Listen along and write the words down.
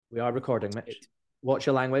We are recording, Mitch. Watch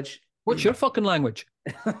your language. What's your fucking language?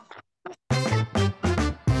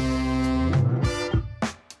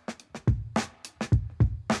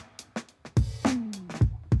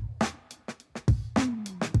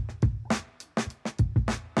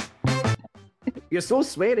 You're so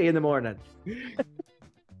sweary in the morning.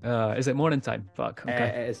 Is it morning time? Fuck.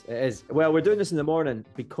 Okay. It is. Well, we're doing this in the morning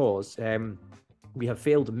because we have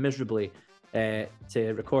failed miserably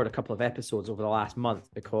to record a couple of episodes over the last month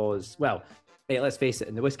because, well, hey, let's face it,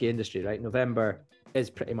 in the whiskey industry, right, November is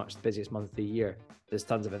pretty much the busiest month of the year. There's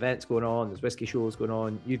tons of events going on, there's whiskey shows going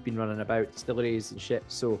on, you've been running about distilleries and shit,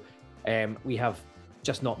 so we have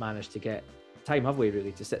just not managed to get time, have we,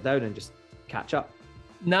 really, to sit down and just catch up?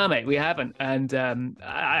 Nah, mate, we haven't, and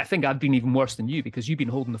I think I've been even worse than you because you've been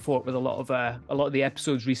holding the fort with a lot of the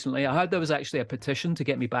episodes recently. I heard there was actually a petition to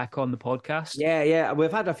get me back on the podcast. Yeah,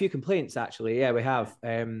 we've had a few complaints actually. Yeah, we have.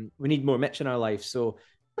 We need more Mitch in our life, so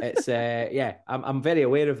it's yeah. I'm very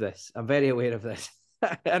aware of this. I'm very aware of this,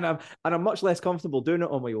 and I'm much less comfortable doing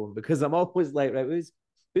it on my own because I'm always like, right, who's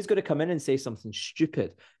going to come in and say something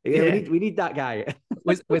stupid? Yeah. We need that guy.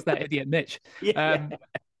 Was that idiot Mitch? Yeah.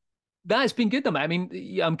 That's been good though, man. I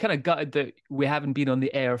mean, I'm kind of gutted that we haven't been on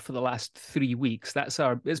the air for the last 3 weeks.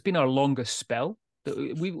 It's been our longest spell.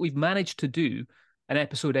 We've managed to do an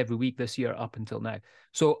episode every week this year up until now.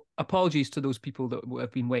 So apologies to those people that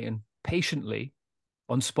have been waiting patiently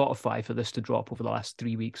on Spotify for this to drop over the last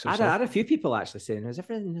 3 weeks. I had a few people actually saying, "Is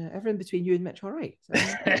everything between you and Mitch all right?" So,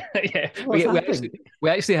 yeah, we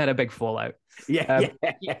actually had a big fallout. Yeah,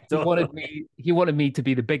 He wanted me to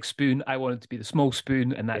be the big spoon. I wanted to be the small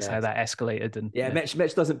spoon, and that's how that escalated. And yeah, Mitch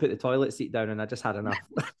doesn't put the toilet seat down, and I just had enough.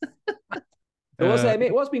 So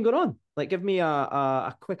mate, what's been going on? Like, give me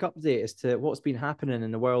a quick update as to what's been happening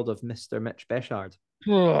in the world of Mr. Mitch Beshard.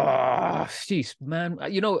 Oh, jeez, man.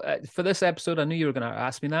 You know, for this episode, I knew you were going to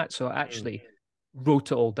ask me that, so I actually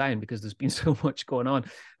wrote it all down because there's been so much going on.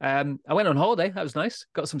 I went on holiday. That was nice.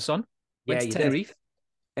 Got some sun. Went to Tenerife. Did.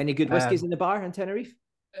 Any good whiskies in the bar in Tenerife?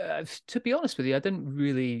 To be honest with you,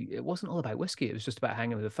 it wasn't all about whiskey. It was just about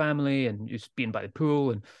hanging with the family and just being by the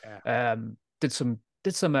pool and did some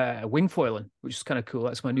wing foiling, which is kind of cool.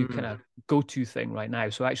 That's my new kind of go-to thing right now.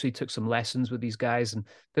 So I actually took some lessons with these guys and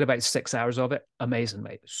did about 6 hours of it. Amazing,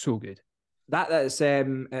 mate. So good. That's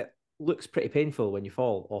it looks pretty painful when you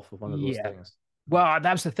fall off of one of those things. Well,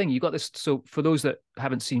 that's the thing. You got this. So for those that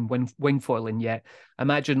haven't seen wing foiling yet,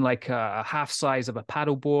 imagine like a half size of a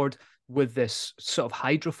paddle board with this sort of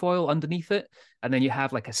hydrofoil underneath it. And then you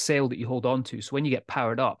have like a sail that you hold on to. So when you get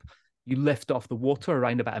powered up, you lift off the water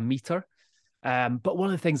around about a meter. But one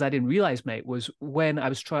of the things I didn't realize, mate, was when I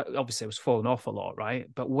was obviously I was falling off a lot, right?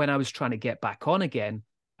 But when I was trying to get back on again,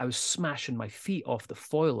 I was smashing my feet off the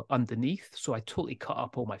foil underneath. So I totally cut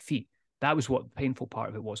up all my feet. That was what the painful part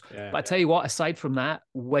of it was. Yeah. But I tell you what, aside from that,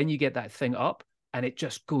 when you get that thing up and it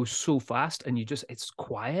just goes so fast and it's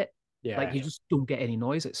quiet, like you just don't get any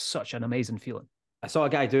noise. It's such an amazing feeling. I saw a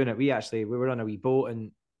guy doing it. We were on a wee boat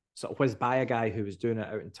and sort of whizzed by a guy who was doing it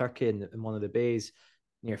out in Turkey in one of the bays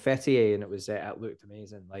near Fethiye, and it looked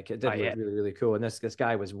amazing. Like, it did look really, really cool. And this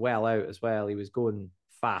guy was well out as well. He was going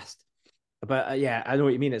fast. But I know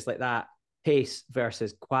what you mean. It's like that pace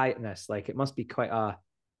versus quietness. Like, it must be quite a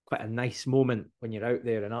nice moment when you're out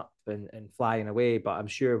there and up and flying away. But I'm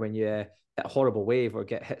sure when you hit a horrible wave or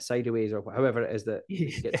get hit sideways or however it is that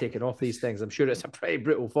you get taken off these things, I'm sure it's a pretty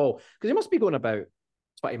brutal fall because you must be going about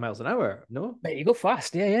 20 miles an hour, no? Mate, you go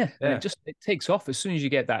fast, yeah. And it takes off as soon as you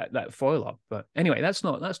get that foil up. But anyway, that's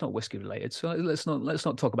not whiskey related, so let's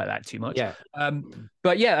not talk about that too much. Yeah.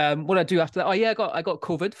 What I do after that? Oh yeah, I got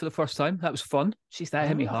COVID for the first time. That was fun. Jeez, that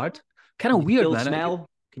hit me hard. Kind of weird, man.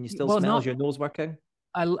 Can you still smell? Is your nose working?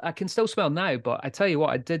 I can still smell now, but I tell you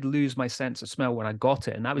what, I did lose my sense of smell when I got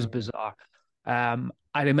it, and that was bizarre.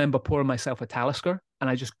 I remember pouring myself a Talisker, and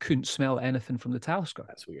I just couldn't smell anything from the Talisker.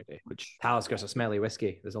 That's weird. Talisker's a smelly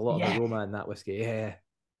whiskey. There's a lot of aroma in that whiskey. Yeah.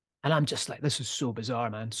 And I'm just like, this is so bizarre,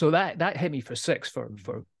 man. So that hit me for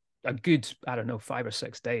a good, I don't know, 5 or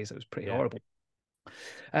 6 days. It was pretty horrible.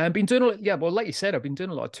 Been doing like you said, I've been doing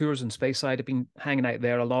a lot of tours in Speyside. I've been hanging out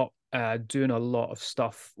there a lot, doing a lot of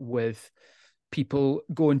stuff with people,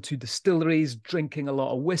 going to distilleries, drinking a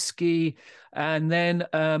lot of whiskey. And then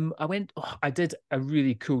I did a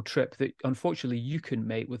really cool trip that unfortunately you couldn't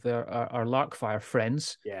make with our Larkfire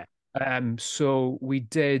friends. Yeah. So we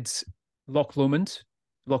did Loch Lomond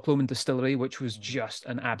Distillery, which was just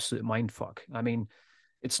an absolute mindfuck. I mean,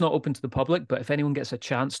 it's not open to the public, but if anyone gets a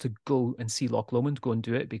chance to go and see Loch Lomond, go and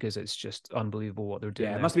do it because it's just unbelievable what they're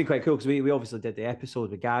doing. Yeah, it must have been quite cool because we obviously did the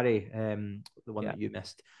episode with Gary, the one that you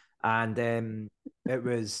missed. And it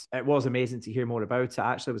was amazing to hear more about it.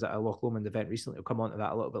 I actually was at a Loch Lomond event recently. I'll come on to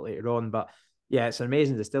that a little bit later on. But yeah, it's an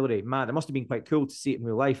amazing distillery. Man, it must have been quite cool to see it in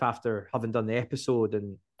real life after having done the episode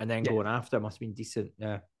and then going after. It must have been decent.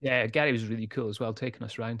 Yeah. Yeah, Gary was really cool as well, taking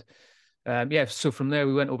us around. So from there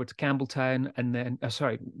we went over to Campbeltown and then,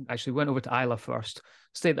 actually went over to Islay first,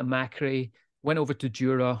 stayed at Macrae, went over to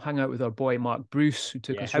Jura, hung out with our boy Mark Bruce, who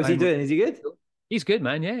took us How's around. he doing? Is he good? He's good,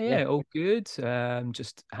 man. Yeah, all good.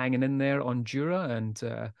 Just hanging in there on Jura and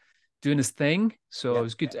doing his thing. So it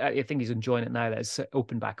was good. I think he's enjoying it now that it's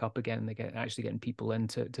opened back up again. They're actually getting people in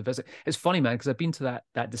to visit. It's funny, man, because I've been to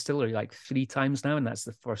that distillery like 3 times now, and that's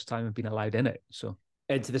the first time I've been allowed in it. So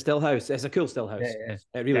into the still house. It's a cool still house. Yeah.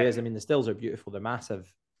 It really is. I mean, the stills are beautiful. They're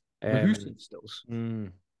massive. Stills.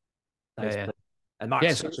 Nice. And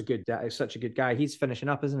Mark's such a good guy. He's finishing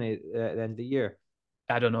up, isn't he, at the end of the year?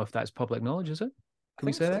 I don't know if that's public knowledge, is it? Can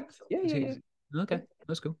we say that? So. Yeah. Okay,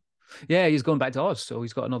 that's cool. Yeah, he's going back to Oz, so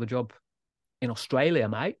he's got another job in Australia,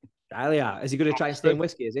 mate. Australia. Is he going to try and stay in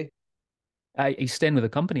whiskey, is he? He's staying with the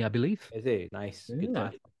company, I believe. Is he? Nice. Yeah. Good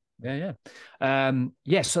dad.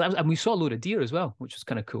 Yeah. So and we saw a load of deer as well, which was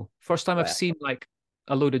kind of cool. First time I've seen like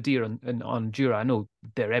a load of deer on Jura. I know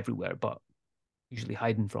they're everywhere, but usually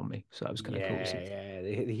hiding from me. So that was kind of cool to see. Yeah,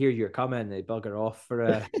 they hear you're coming, they bugger off for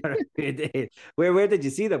a day. Where did you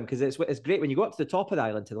see them? Because it's great when you go up to the top of the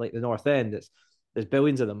island to like the north end. There's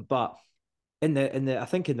billions of them, but in the I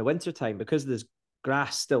think in the winter time, because there's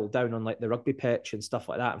grass still down on like the rugby pitch and stuff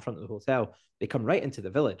like that in front of the hotel, they come right into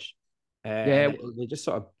the village. They just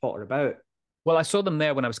sort of potter about. Well, I saw them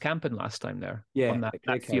there when I was camping last time there. Yeah, on that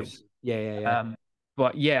field. Yeah.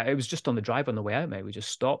 But yeah, it was just on the drive on the way out, mate. We just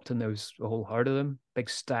stopped and there was a whole herd of them. Big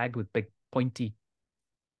stag with big pointy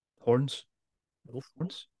horns.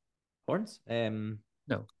 Horns? Horns?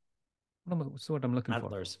 No. What's the word I'm looking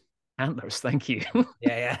Antlers. For? Antlers, thank you.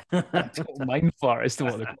 Yeah. Mind far as to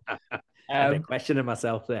what they're called. I've been questioning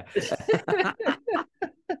myself there.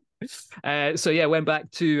 So yeah, went back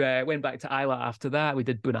to Islay after that. We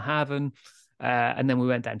did Bunnahabhain, and then we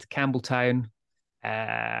went down to Campbeltown,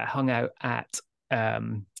 hung out at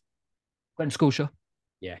Glen Scotia.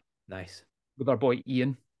 Yeah, nice. With our boy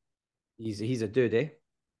Ian. He's a dude, eh?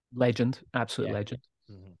 Legend, absolute legend.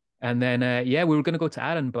 Mm-hmm. And then we were going to go to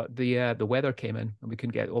Arran, but the weather came in and we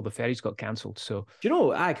couldn't get all the ferries got cancelled. So do you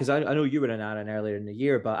know? Because I know you were in Arran earlier in the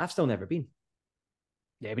year, but I've still never been.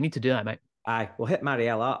 Yeah, we need to do that, mate. We'll hit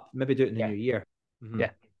Mariella up. Maybe do it in the new year. Mm-hmm. Yeah,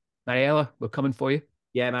 Mariella, we're coming for you.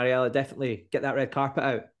 Yeah, Mariella, definitely get that red carpet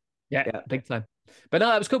out. Yeah, big time. But no,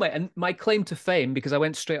 that was cool, mate. And my claim to fame, because I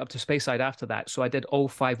went straight up to Speyside after that, so I did all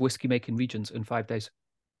 5 whiskey making regions in 5 days.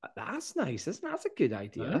 That's nice, isn't that? That's a good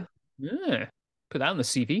idea. Yeah, put that on the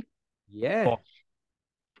CV. Yeah,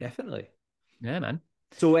 definitely. Yeah, man.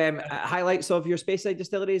 So, highlights of your Speyside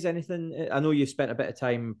distilleries? Anything? I know you spent a bit of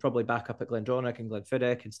time probably back up at Glendronach and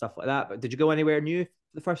Glenfiddich and stuff like that. But did you go anywhere new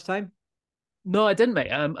for the first time? No, I didn't,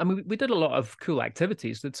 mate. I mean, we did a lot of cool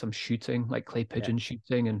activities. Did some shooting, like clay pigeon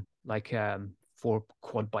shooting, and like for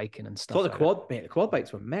quad biking and stuff. So the quad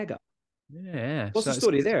bikes were mega. Yeah. What's the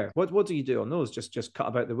story there? What do you do on those? Just cut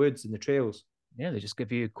about the woods and the trails. Yeah, they just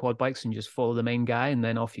give you quad bikes and you just follow the main guy, and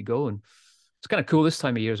then off you go. And it's kind of cool this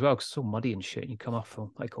time of year as well because it's so muddy and shit. And you come off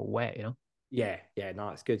like all wet, you know. Yeah, no,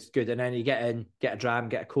 it's good. It's good. And then you get in, get a dram,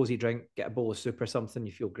 get a cozy drink, get a bowl of soup or something.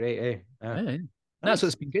 You feel great, eh? Yeah. Nice. That's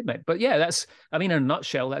what's been good, mate. But yeah, in a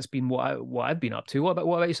nutshell, that's been what I've been up to. What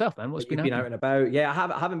about yourself, man? What's been out and about? Yeah,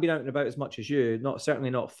 I haven't been out and about as much as you.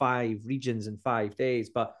 Certainly not 5 regions in 5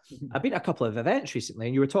 days, but I've been to a couple of events recently.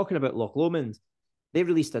 And you were talking about Loch Lomond. They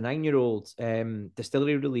released a 9-year-old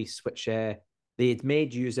distillery release, which they had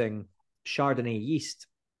made using Chardonnay yeast,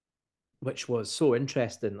 which was so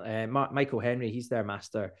interesting. Michael Henry, he's their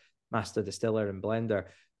master distiller and blender.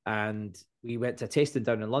 And we went to a tasting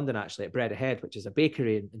down in London, actually, at Bread Ahead, which is a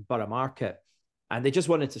bakery in Borough Market. And they just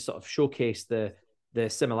wanted to sort of showcase the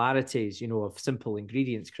similarities, of simple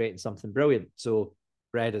ingredients creating something brilliant. So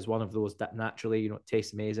bread is one of those that naturally, it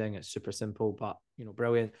tastes amazing. It's super simple, but,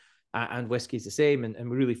 brilliant. And whiskey's the same. And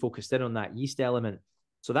we really focused in on that yeast element.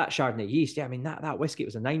 So that Chardonnay yeast, that whiskey, it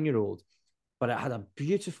was a 9-year-old, but it had a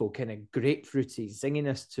beautiful kind of grapefruity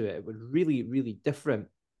zinginess to it. It was really, really different.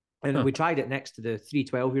 And we tried it next to the 3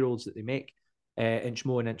 12-year-olds that they make,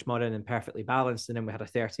 Inchmoor and Inchmurrin, and Perfectly Balanced. And then we had a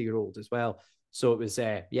 30-year-old as well. So it was,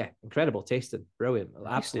 incredible tasting. Brilliant.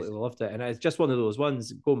 Absolutely loved it. And it's just one of those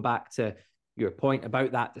ones, going back to your point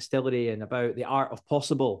about that distillery and about the art of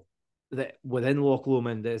possible that within Loch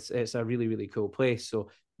Lomond, it's a really, really cool place.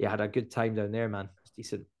 So yeah, I had a good time down there, man. It's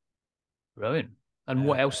decent. Brilliant. And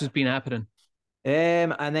what else has been happening?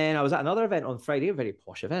 And then I was at another event on Friday, a very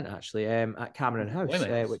posh event actually, at Cameron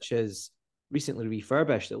House, which is recently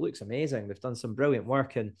refurbished. It looks amazing. They've done some brilliant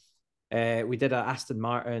work, and we did an Aston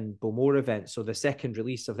Martin Bowmore event. So the second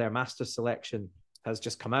release of their Masters selection has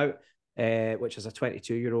just come out, which is a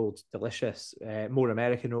 22-year-old delicious, more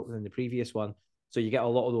American oak than the previous one. So you get a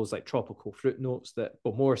lot of those like tropical fruit notes that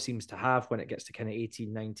Bowmore seems to have when it gets to kind of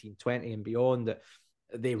 18, 19, 20 and beyond, that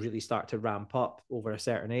they really start to ramp up over a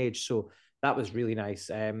certain age. So that was really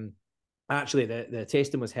nice. Actually, the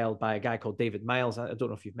tasting was held by a guy called David Miles. I don't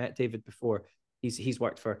know if you've met David before. He's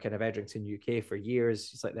worked for kind of Edrington UK for years.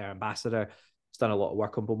 He's like their ambassador. He's done a lot of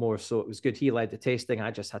work on Bowmore, so it was good. He led the tasting.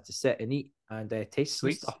 I just had to sit and eat and taste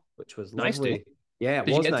some stuff, which was nice, lovely. dude. Yeah, it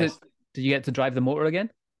was nice. Did you get to drive the motor again?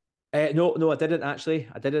 No, I didn't actually.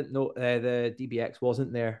 I didn't know the DBX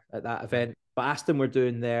wasn't there at that event. But Aston were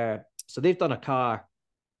doing their, so they've done a car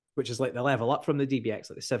which is like the level up from the DBX,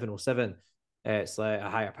 like the 707. It's like a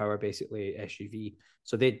higher power, basically, SUV.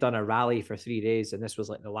 So they'd done a rally for 3 days, and this was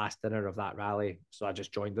like the last dinner of that rally. So I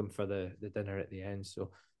just joined them for the dinner at the end.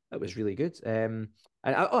 So it was really good. And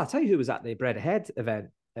I'll tell you who was at the Bread Ahead event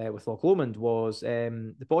with Loch Lomond was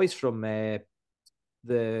the boys from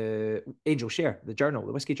the Angel Share, the journal,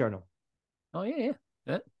 the whiskey journal. Oh, yeah.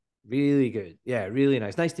 Really good. Yeah, really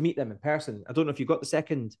nice. Nice to meet them in person. I don't know if you got the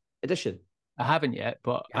second edition. I haven't yet,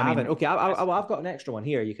 but I haven't. Okay, I've got an extra one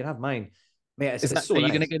here. You can have mine. Mate, are you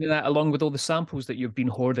going to give me that along with all the samples that you've been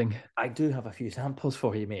hoarding? I do have a few samples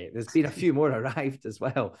for you, mate. There's been a few more arrived as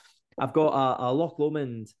well. I've got a Loch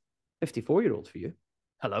Lomond 54-year-old for you.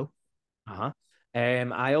 Hello.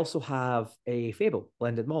 I also have a Fable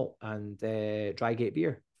blended malt and Drygate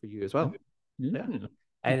beer for you as well. Yeah.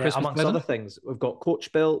 And amongst other things, we've got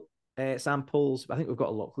Coach Built samples. I think we've got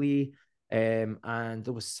a Loch Lee. And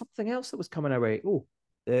there was something else that was coming our way. Oh,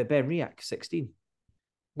 the Benriach 16.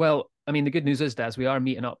 Well, I mean, the good news is, Daz, we are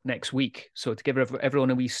meeting up next week. So to give everyone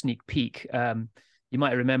a wee sneak peek, you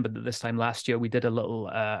might remember that this time last year we did a little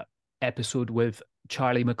episode with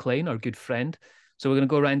Charlie McLean, our good friend. So we're going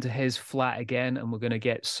to go around to his flat again, and we're going to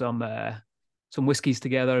get some whiskeys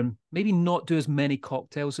together, and maybe not do as many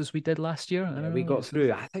cocktails as we did last year. We got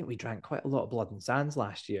through. I think we drank quite a lot of Blood and Sands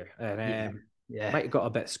last year, and might have got a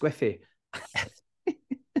bit squiffy.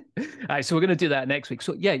 All right, so we're going to do that next week.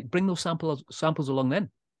 So yeah, bring those samples along then.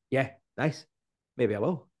 Yeah, nice. Maybe I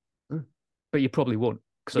will. But you probably won't.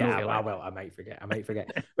 I might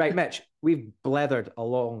forget. Right, Mitch, we've blethered a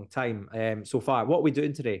long time so far. What are we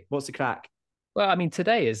doing today? What's the crack? Well, I mean,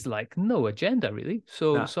 today is like no agenda, really.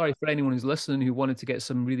 So sorry for anyone who's listening who wanted to get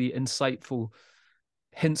some really insightful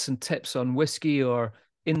hints and tips on whiskey or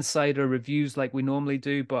insider reviews like we normally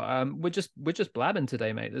do, but we're just blabbing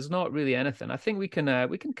today, mate. There's not really anything. I think we can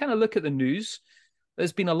kind of look at the news.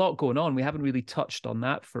 There's been a lot going on. We haven't really touched on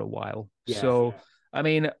that for a while. So I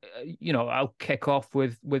mean, I'll kick off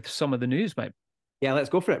with some of the news, mate. Yeah, let's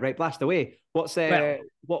go for it. Right, blast away. What's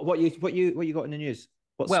what you got in the news?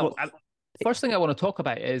 First thing I want to talk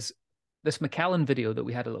about is this Macallan video that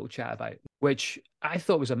we had a little chat about, which I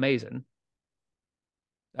thought was amazing.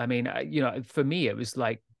 I mean, for me, it was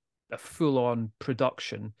like a full-on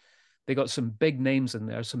production. They got some big names in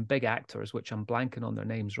there, some big actors, which I'm blanking on their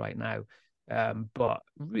names right now. But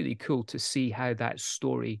really cool to see how that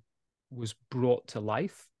story was brought to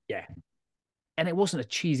life. Yeah. And it wasn't a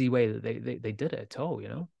cheesy way that they did it at all,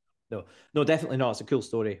 No, definitely not. It's a cool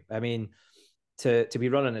story. I mean, to be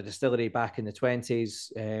running a distillery back in the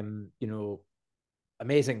 20s,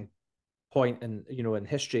 amazing point in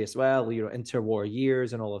history as well, interwar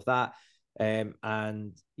years and all of that.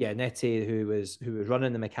 Nettie, who was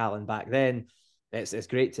running the Macallan back then, it's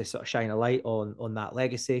great to sort of shine a light on that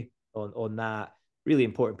legacy, on that really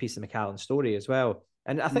important piece of Macallan story as well.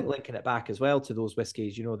 And I think linking it back as well to those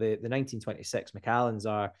whiskies, the 1926 Macallans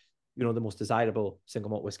are, the most desirable single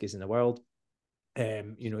malt whiskies in the world.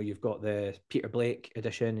 You've got the Peter Blake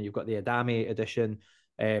edition, you've got the Adami edition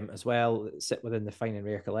as well, that sit within the fine and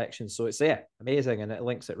rare collection. So it's amazing, and it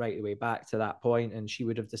links it right away back to that point. And she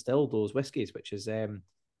would have distilled those whiskies, which is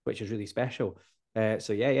really special. It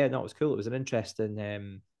was cool. It was an interesting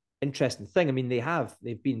thing. I mean,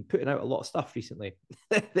 they've been putting out a lot of stuff recently.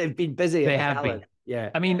 They've been busy. They have been.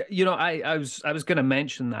 Yeah. I mean, I was going to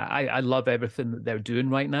mention that I love everything that they're doing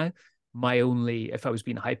right now. If I was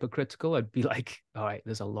being hypercritical, I'd be like, all right,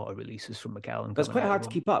 there's a lot of releases from Macallan. But it's quite hard to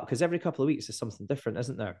keep up because every couple of weeks is something different,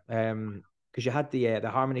 isn't there? Because you had the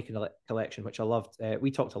Harmony collection, which I loved.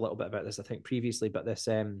 We talked a little bit about this, I think, previously, but this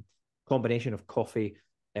combination of coffee,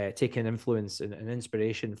 taking influence and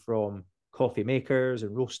inspiration from coffee makers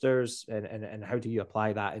and roasters, and how do you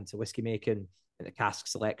apply that into whiskey making, into cask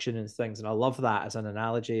selection and things. And I love that as an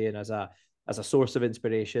analogy and as a as a source of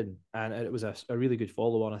inspiration, and it was a really good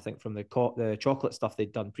follow on, I think, from the chocolate stuff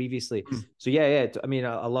they'd done previously. So yeah, I mean,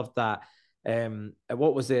 I loved that.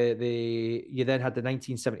 What was you then had the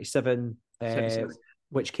 1977,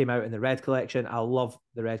 which came out in the Red Collection. I love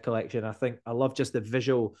the Red Collection. I think I love just the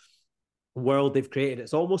visual world they've created.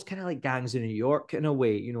 It's almost kind of like Gangs of New York in a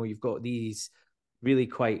way. You know, you've got these really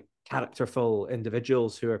quite characterful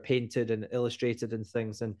individuals who are painted and illustrated and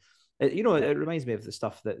things. And it reminds me of the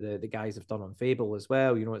stuff that the guys have done on Fable as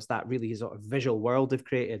well. You know, it's that really sort of visual world they've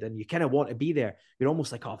created, and you kind of want to be there. You're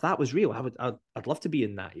almost like, oh, if that was real, I'd love to be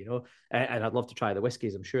in that, you know, and I'd love to try the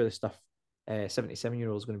whiskies. I'm sure the stuff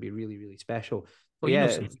 77-year-old is going to be really, really special. Well, you know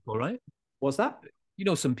some people, right? What's that? You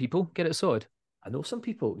know some people. Get it sorted. I know some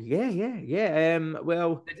people. Yeah.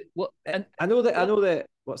 Well, what? I know that.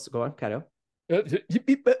 What's going on? Carry on. I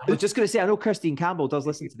was just going to say, I know Christine Campbell does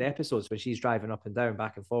listen to the episodes when she's driving up and down,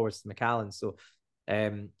 back and forwards to Macallan. So,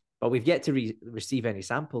 but we've yet to receive any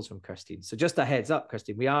samples from Christine. So just a heads up,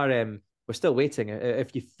 Christine, we're still waiting.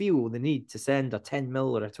 If you feel the need to send a 10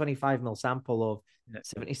 mil or a 25 mil sample of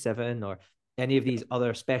 77 or any of these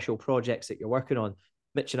other special projects that you're working on,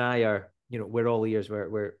 Mitch and I are, we're all ears.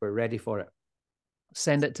 We're ready for it.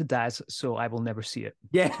 Send it to Daz, so I will never see it.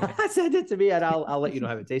 Yeah, send it to me, and I'll let you know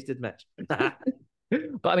how it tasted, Mitch. But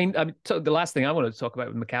I mean, so the last thing I wanted to talk about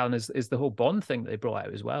with Macallan is the whole Bond thing that they brought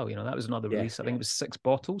out as well. You know, that was another release. I think it was 6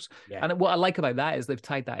 bottles. Yeah. And what I like about that is they've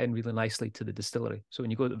tied that in really nicely to the distillery. So when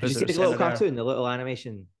you go to the visitor center, little cartoon, the little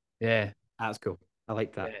animation. Yeah, that's cool. I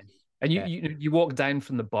like that. Yeah. And you walk down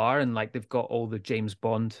from the bar, and like they've got all the James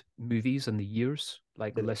Bond movies and the years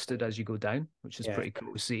listed as you go down, which is pretty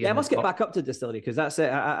cool to see. Yeah, I must get back up to distillery, because that's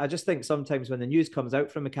it. I just think sometimes when the news comes out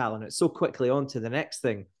from Macallan, it's so quickly on to the next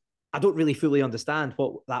thing. I don't really fully understand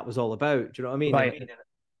what that was all about. Do you know what I mean? Right.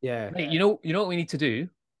 Yeah. Hey, you know what we need to do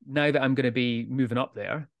now that I'm going to be moving up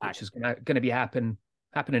there, which is going to be happening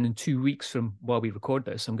in 2 weeks from while we record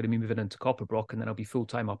this. I'm going to be moving into Copperbrook, and then I'll be full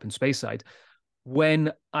time up in Speyside.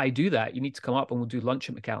 When I do that, you need to come up and we'll do lunch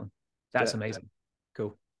at Macallan. That's amazing.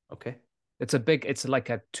 Cool. Okay. It's like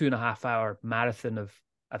a 2.5 hour marathon of,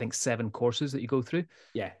 I think, 7 courses that you go through.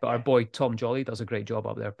 Yeah. But our boy, Tom Jolly, does a great job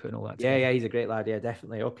up there putting all that together. Yeah, he's a great lad. Yeah,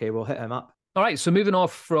 definitely. Okay, we'll hit him up. All right, so moving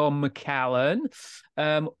off from Macallan,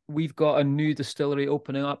 we've got a new distillery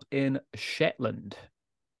opening up in Shetland.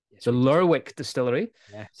 Yes, the Lerwick Distillery.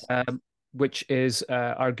 Yes. Which is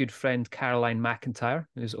our good friend Caroline McIntyre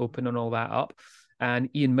is opening all that up.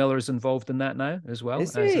 And Ian Miller is involved in that now as well.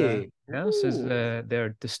 Is he? Yes, as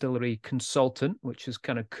their distillery consultant, which is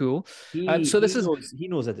kind of cool. He knows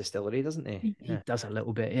a distillery, doesn't he? He does a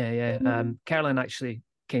little bit, yeah. Caroline actually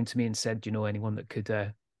came to me and said, do you know anyone that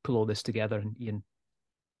could pull all this together? And Ian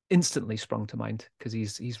instantly sprung to mind, because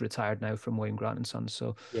he's retired now from William Grant and Sons.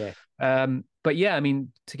 So yeah. But yeah, I mean,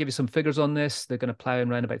 to give you some figures on this, they're going to plow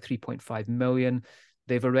in around about 3.5 million.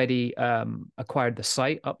 They've already acquired the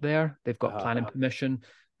site up there. They've got planning permission.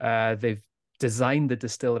 They've designed the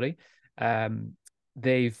distillery.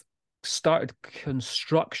 They've started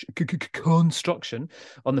construction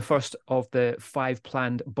on the first of the 5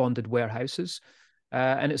 planned bonded warehouses.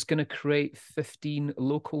 And it's going to create 15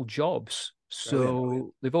 local jobs.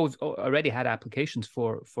 So they've already had applications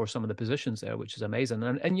for some of the positions there, which is amazing.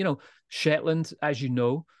 And Shetland, as you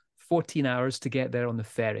know, 14 hours to get there on the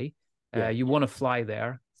ferry. You want to fly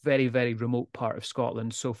there, very, very remote part of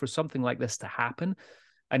Scotland. So for something like this to happen,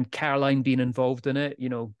 and Caroline being involved in it,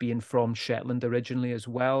 being from Shetland originally as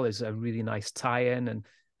well, is a really nice tie-in, and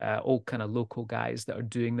all kind of local guys that are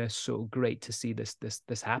doing this. So great to see this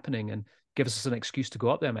happening, and gives us an excuse to go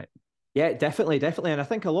up there, mate. Yeah, definitely. And I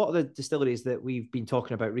think a lot of the distilleries that we've been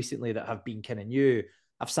talking about recently that have been kind of new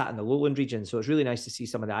have sat in the lowland region. So it's really nice to see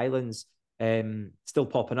some of the islands still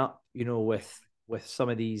popping up, with some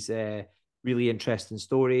of these really interesting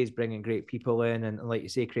stories, bringing great people in, and like you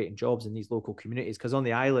say, creating jobs in these local communities. Because on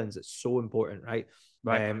the islands, it's so important, right?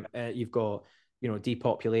 Right. You've got,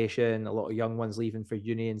 depopulation, a lot of young ones leaving for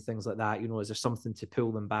uni and things like that. Is there something to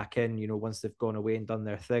pull them back in, once they've gone away and done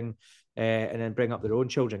their thing, and then bring up their own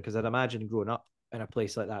children? Because I'd imagine growing up in a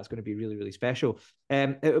place like that is going to be really, really special.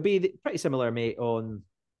 It would be pretty similar, mate, on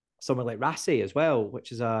somewhere like Raasay as well,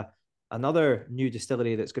 which is another new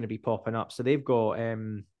distillery that's going to be popping up. So they've got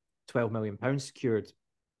 £12 million secured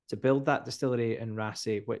to build that distillery in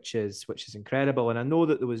Raasay, which is incredible. And I know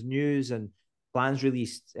that there was news and plans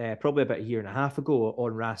released probably about 1.5 years ago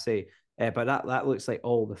on Raasay, but that looks like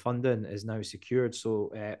all the funding is now secured. So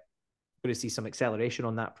going to see some acceleration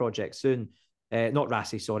on that project soon. Not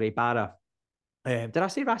Raasay, sorry, Barra. Did I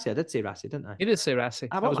say Raasay? I did say Raasay, didn't I? You did say Raasay.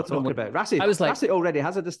 I was talking about Raasay. Raasay already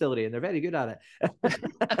has a distillery, and they're very good at it.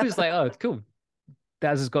 I was like, oh, cool.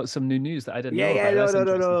 Daz has got some new news that I didn't Yeah, know yeah, about. no, That's no,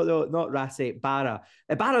 no, interesting. no, no, not Rasi, Barra.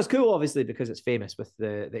 Barra's cool, obviously, because it's famous with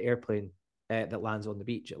the airplane that lands on the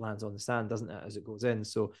beach. It lands on the sand, doesn't it, as it goes in?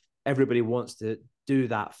 So everybody wants to do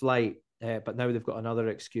that flight, but now they've got another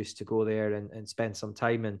excuse to go there and spend some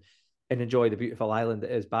time and enjoy the beautiful island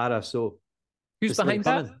that is Barra. So Who's distillery behind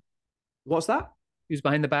that? coming. What's that? Who's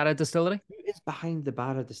behind the Barra Distillery? Who is behind the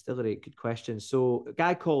Barra Distillery? Good question. So a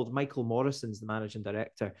guy called Michael Morrison's the managing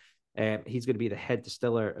director. He's going to be the head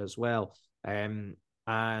distiller as well. And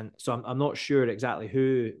so I'm not sure exactly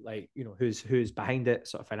who, like, you know, who's behind it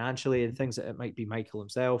sort of financially and things. That it might be Michael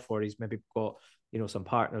himself, or he's maybe got, you know, some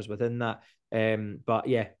partners within that. But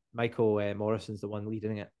yeah, Michael Morrison's the one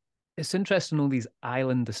leading it. It's interesting, all these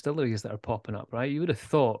island distilleries that are popping up, right? You would have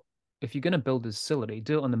thought if you're going to build a distillery,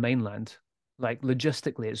 do it on the mainland. Like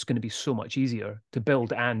logistically, it's going to be so much easier to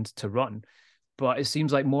build and to run. But it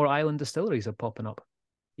seems like more island distilleries are popping up.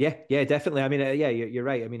 Yeah, yeah, definitely. I mean, yeah, you're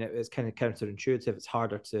right. I mean, it's kind of counterintuitive. It's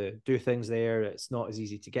harder to do things there. It's not as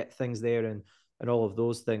easy to get things there, and all of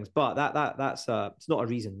those things. But that's it's not a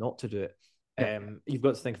reason not to do it. Yeah. You've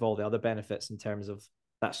got to think of all the other benefits in terms of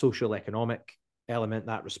that social economic element,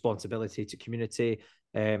 that responsibility to community.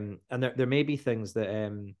 And there may be things that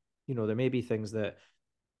you know, there may be things that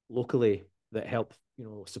locally that help, you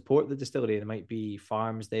know, support the distillery. There might be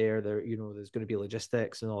farms there, you know, there's going to be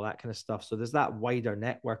logistics and all that kind of stuff. So there's that wider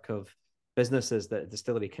network of businesses that a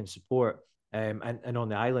distillery can support. And on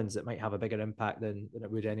the islands it might have a bigger impact than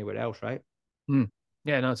it would anywhere else, right?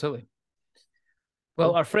 Yeah, no, totally. Well,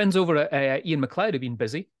 Cool. our friends over at Ian McLeod have been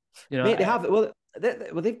busy. You know, Mate, they have,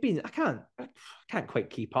 they've been, I can't quite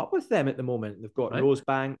keep up with them at the moment. They've got right?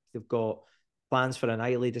 Rosebank, they've got plans for an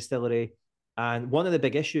Islay distillery. And one of the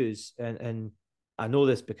big issues, and I know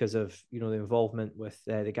this because of, you know, the involvement with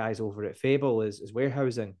the guys over at Fable, is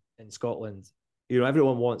warehousing in Scotland. You know,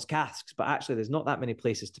 everyone wants casks, but actually there's not that many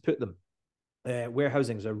places to put them.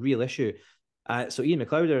 Warehousing is a real issue. So Ian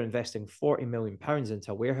McLeod are investing £40 million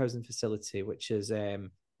into a warehousing facility, which is a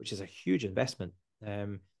huge investment.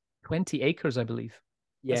 20 acres, I believe.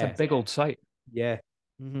 That's a Yeah, big old site. yeah,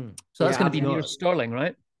 mm-hmm. So that's Yeah. going to Have be you near not? Stirling,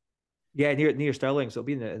 right? Yeah, near Stirling. So it'll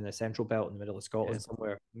be in the central belt in the middle of Yeah. Scotland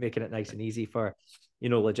somewhere, making it nice and easy for, you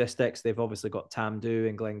know, logistics. They've obviously got Tamdhu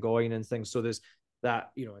and Glengoyne and things. So there's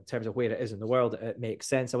that, you know, in terms of where it is in the world, it makes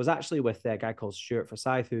sense. I was actually with a guy called Stuart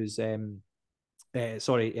Forsyth, who's Stuart,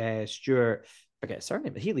 I forget his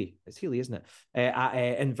surname, Healy. It's Healy, isn't it? At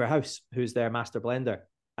Inverhouse, who's their master blender.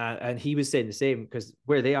 And he was saying the same, because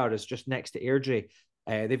where they are is just next to Airdrie.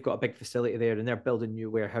 They've got a big facility there and they're building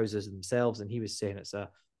new warehouses themselves. And he was saying it's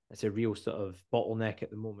a real sort of bottleneck at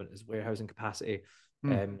the moment, is warehousing capacity.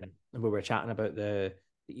 And we were chatting about the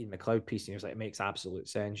Ian McLeod piece, and he was like, it makes absolute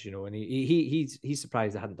sense, you know. And he's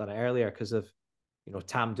surprised they hadn't done it earlier, because of, you know,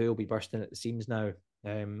 Tamdhu will be bursting at the seams now,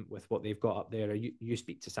 with what they've got up there. You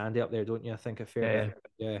speak to Sandy up there, don't you? I think a fair bit.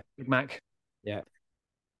 Yeah. Big Mac. Yeah.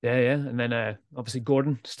 Yeah. And then obviously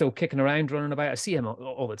Gordon still kicking around, running about. I see him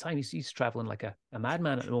all the time. He's traveling like a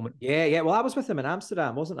madman at the moment. Yeah, yeah. Well, I was with him in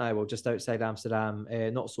Amsterdam, wasn't I? Well, just outside Amsterdam,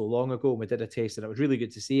 not so long ago. And we did a taste, and it was really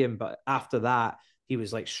good to see him. But after that, he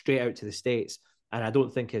was like straight out to the States. And I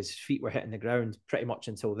don't think his feet were hitting the ground pretty much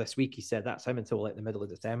until this week. He said that's him until like the middle of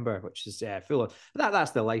December, which is full of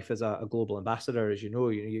that's the life as a global ambassador, as you know.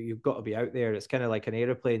 You've got to be out there. It's kind of like an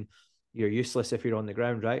aeroplane. You're useless if you're on the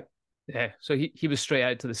ground, right? Yeah. So he was straight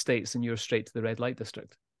out to the States, and you're straight to the red light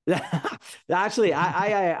district. Actually,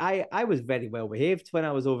 I was very well behaved when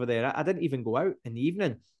I was over there. I didn't even go out in the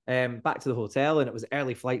evening. Back to the hotel, and it was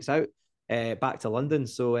early flights out. Back to London.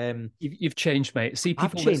 So you've changed, mate. See,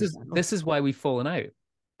 people, this is why we've fallen out.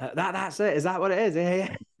 That's it. Is that what it is?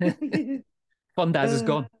 Yeah. Fun Daz is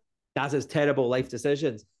gone. Daz's terrible life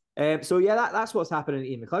decisions. So yeah, that's what's happening at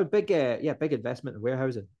Ian McLeod. Big investment in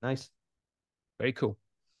warehousing. Nice. Very cool.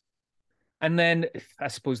 And then I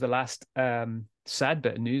suppose the last sad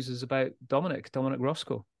bit of news is about Dominic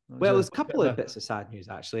Roscoe. Well, there's a couple of bits of sad news,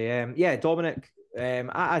 actually. Dominic,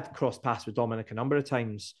 I'd crossed paths with Dominic a number of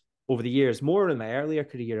times over the years, more in my earlier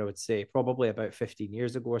career, I would say, probably about 15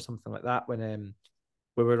 years ago or something like that, when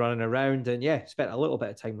we were running around, and spent a little bit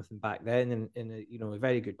of time with him back then, and you know, a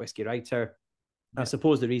very good whiskey writer. I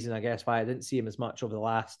suppose the reason, I guess, why I didn't see him as much over the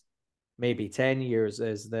last maybe 10 years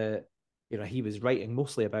is that, you know, he was writing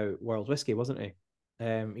mostly about world whiskey, wasn't he?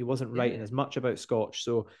 He wasn't writing as much about Scotch,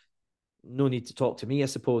 so no need to talk to me, I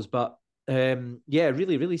suppose. But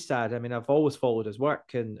really, really sad. I mean, I've always followed his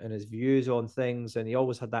work and his views on things, and he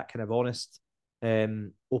always had that kind of honest,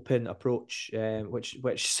 open approach, which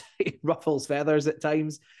ruffles feathers at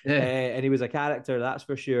times. And he was a character, that's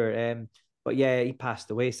for sure. But yeah, he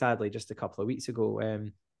passed away sadly just a couple of weeks ago.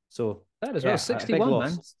 So that as well, yeah, a big 61, loss.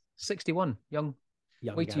 man, 61, young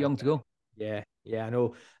way Guy. too young to go. Yeah, I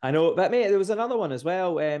know. But mate, there was another one as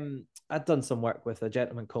well. I'd done some work with a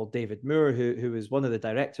gentleman called David Moore, who was one of the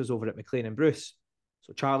directors over at McLean and Bruce.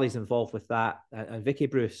 So Charlie's involved with that, and Vicky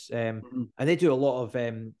Bruce, and they do a lot of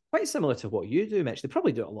quite similar to what you do, Mitch. They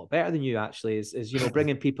probably do it a lot better than you actually. Is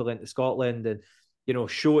bringing people into Scotland and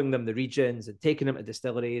showing them the regions and taking them to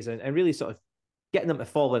distilleries and really sort of getting them to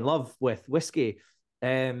fall in love with whiskey.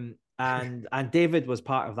 And David was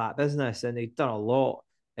part of that business, and he'd done a lot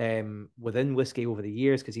within whiskey over the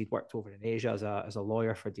years because he'd worked over in Asia as a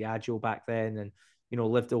lawyer for Diageo back then, and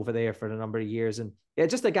lived over there for a number of years. And yeah,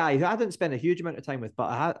 just a guy who I didn't spend a huge amount of time with, but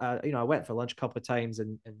I went for lunch a couple of times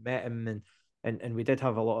and met him, and we did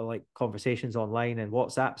have a lot of like conversations online and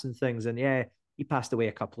WhatsApps and things. And yeah, he passed away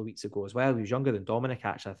a couple of weeks ago as well. He was younger than Dominic,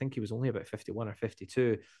 actually. I think he was only about 51 or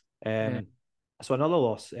 52. So another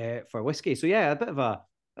loss for whiskey. So yeah, a bit of a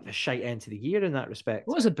shite end to the year in that respect.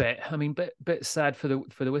 It was a bit. I mean, bit sad for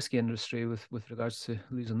the whiskey industry with regards to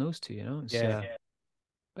losing those two.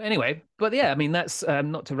 But anyway, I mean, that's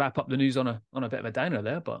not to wrap up the news on a bit of a downer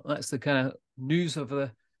there, but that's the kind of news of the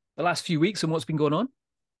last few weeks and what's been going on.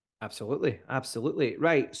 Absolutely.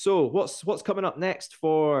 Right. So what's coming up next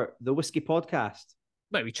for the Whiskey Podcast?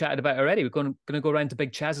 Well, we chatted about it already. We're going to go around to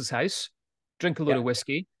Big Chaz's house, drink a lot of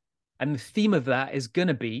whiskey, and the theme of that is going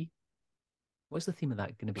to be. What's the theme of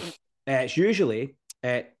that going to be? It's usually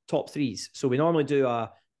top threes. So we normally do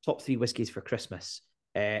a top three whiskies for Christmas,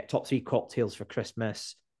 top three cocktails for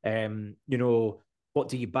Christmas. What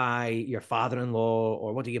do you buy your father-in-law,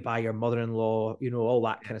 or what do you buy your mother-in-law? All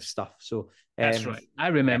that kind of stuff. So that's right. I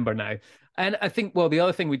remember now. And I think, the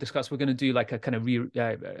other thing we discussed, we're going to do like a kind of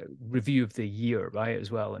review of the year, right, as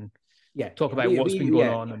well, and talk about what's been going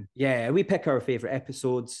on. And we pick our favorite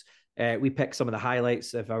episodes. We pick some of the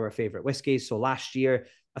highlights of our favorite whiskies. So last year,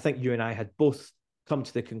 I think you and I had both come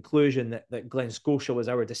to the conclusion that Glen Scotia was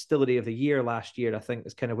our distillery of the year last year. I think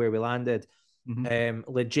is kind of where we landed.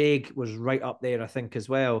 Le Jake was right up there, I think, as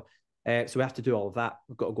well. So we have to do all of that.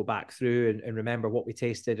 We've got to go back through and remember what we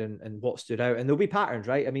tasted and what stood out. And there'll be patterns,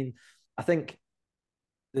 right? I mean, I think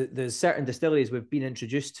there's certain distilleries we've been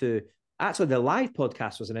introduced to. Actually, the live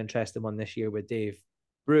podcast was an interesting one this year with Dave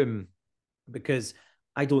Broom, because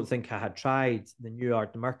I don't think I had tried the new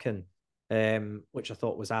Ardnamurchan, which I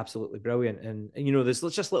thought was absolutely brilliant. And there's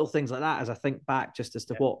just little things like that as I think back just as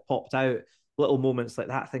to what popped out, little moments like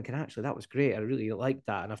that, thinking, actually, that was great. I really liked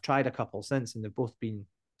that. And I've tried a couple since, and they've both been,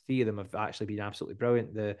 three of them have actually been absolutely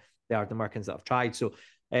brilliant, the Ardnamurchans that I've tried. So,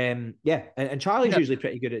 and Charlie's usually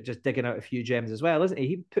pretty good at just digging out a few gems as well, isn't he?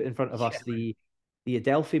 He put in front of us the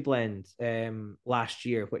Adelphi blend last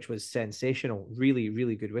year, which was sensational. Really,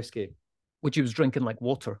 really good whiskey. Which he was drinking like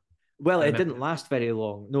water. Well, it didn't last very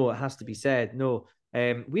long. No, it has to be said. No,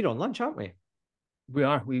 we're on lunch, aren't we? We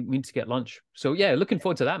are. We need to get lunch. So yeah, looking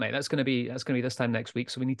forward to that, mate. That's going to be this time next week.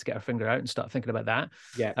 So we need to get our finger out and start thinking about that.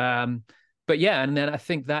 Yeah. But yeah, and then I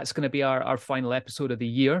think that's going to be our final episode of the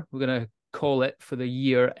year. We're going to call it for the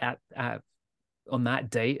year at on that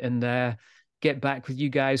date, and get back with you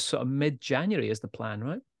guys sort of mid-January is the plan,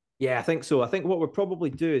 right? Yeah, I think so. I think what we'll probably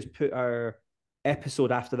do is put our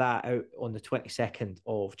episode after that out on the 22nd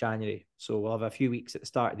of January. So we'll have a few weeks at the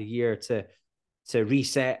start of the year to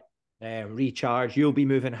reset, recharge. You'll be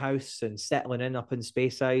moving house and settling in up in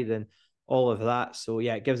Speyside and all of that. So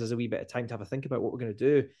yeah, it gives us a wee bit of time to have a think about what we're going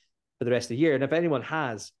to do for the rest of the year. And if anyone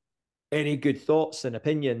has any good thoughts and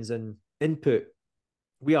opinions and input,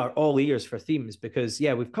 we are all ears for themes, because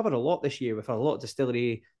we've covered a lot this year. We've had a lot of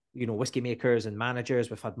distillery, whiskey makers and managers.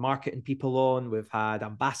 We've had marketing people on. We've had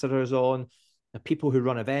ambassadors on, people who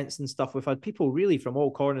run events and stuff. We've had people really from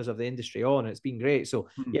all corners of the industry on. It's been great. So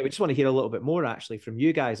we just want to hear a little bit more actually from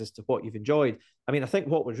you guys as to what you've enjoyed. I mean, I think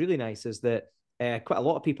what was really nice is that quite a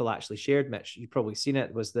lot of people actually shared, Mitch, you've probably seen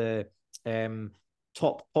it, was the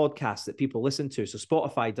top podcasts that people listen to. So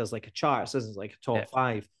Spotify does like a chart, so it's like a top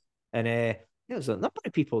 5. And there's a number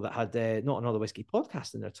of people that had Not Another Whiskey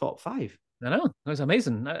podcast in their top 5. I know. It was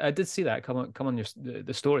amazing. I did see that come on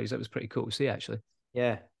the stories. It was pretty cool to see, actually.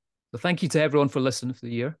 Yeah. So thank you to everyone for listening for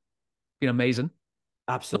the year. It's been amazing.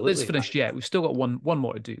 Absolutely. It's finished yet. We've still got one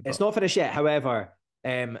more to do. But... It's not finished yet. However,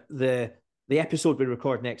 the episode we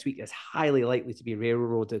record next week is highly likely to be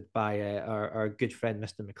railroaded by our good friend,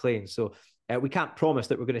 Mr. McLean. So we can't promise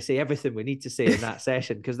that we're going to say everything we need to say in that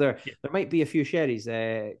session, because there might be a few sherries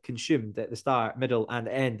consumed at the start, middle, and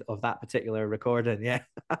end of that particular recording. Yeah.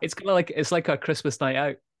 It's kind of like, it's like a Christmas night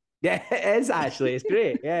out. Yeah, it is actually. It's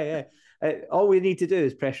great. Yeah. All we need to do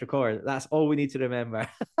is press record. That's all we need to remember.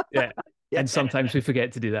 Yeah. And sometimes we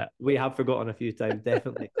forget to do that. We have forgotten a few times,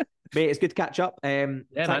 definitely. Mate, it's good to catch up.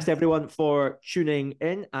 Thanks to everyone for tuning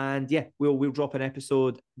in. And yeah, we'll drop an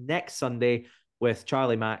episode next Sunday with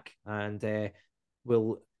Charlie Mack, and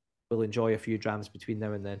we'll enjoy a few drams between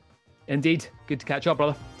now and then. Indeed. Good to catch up,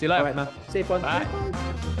 brother. See you later. All right, man. Safe one. Bye.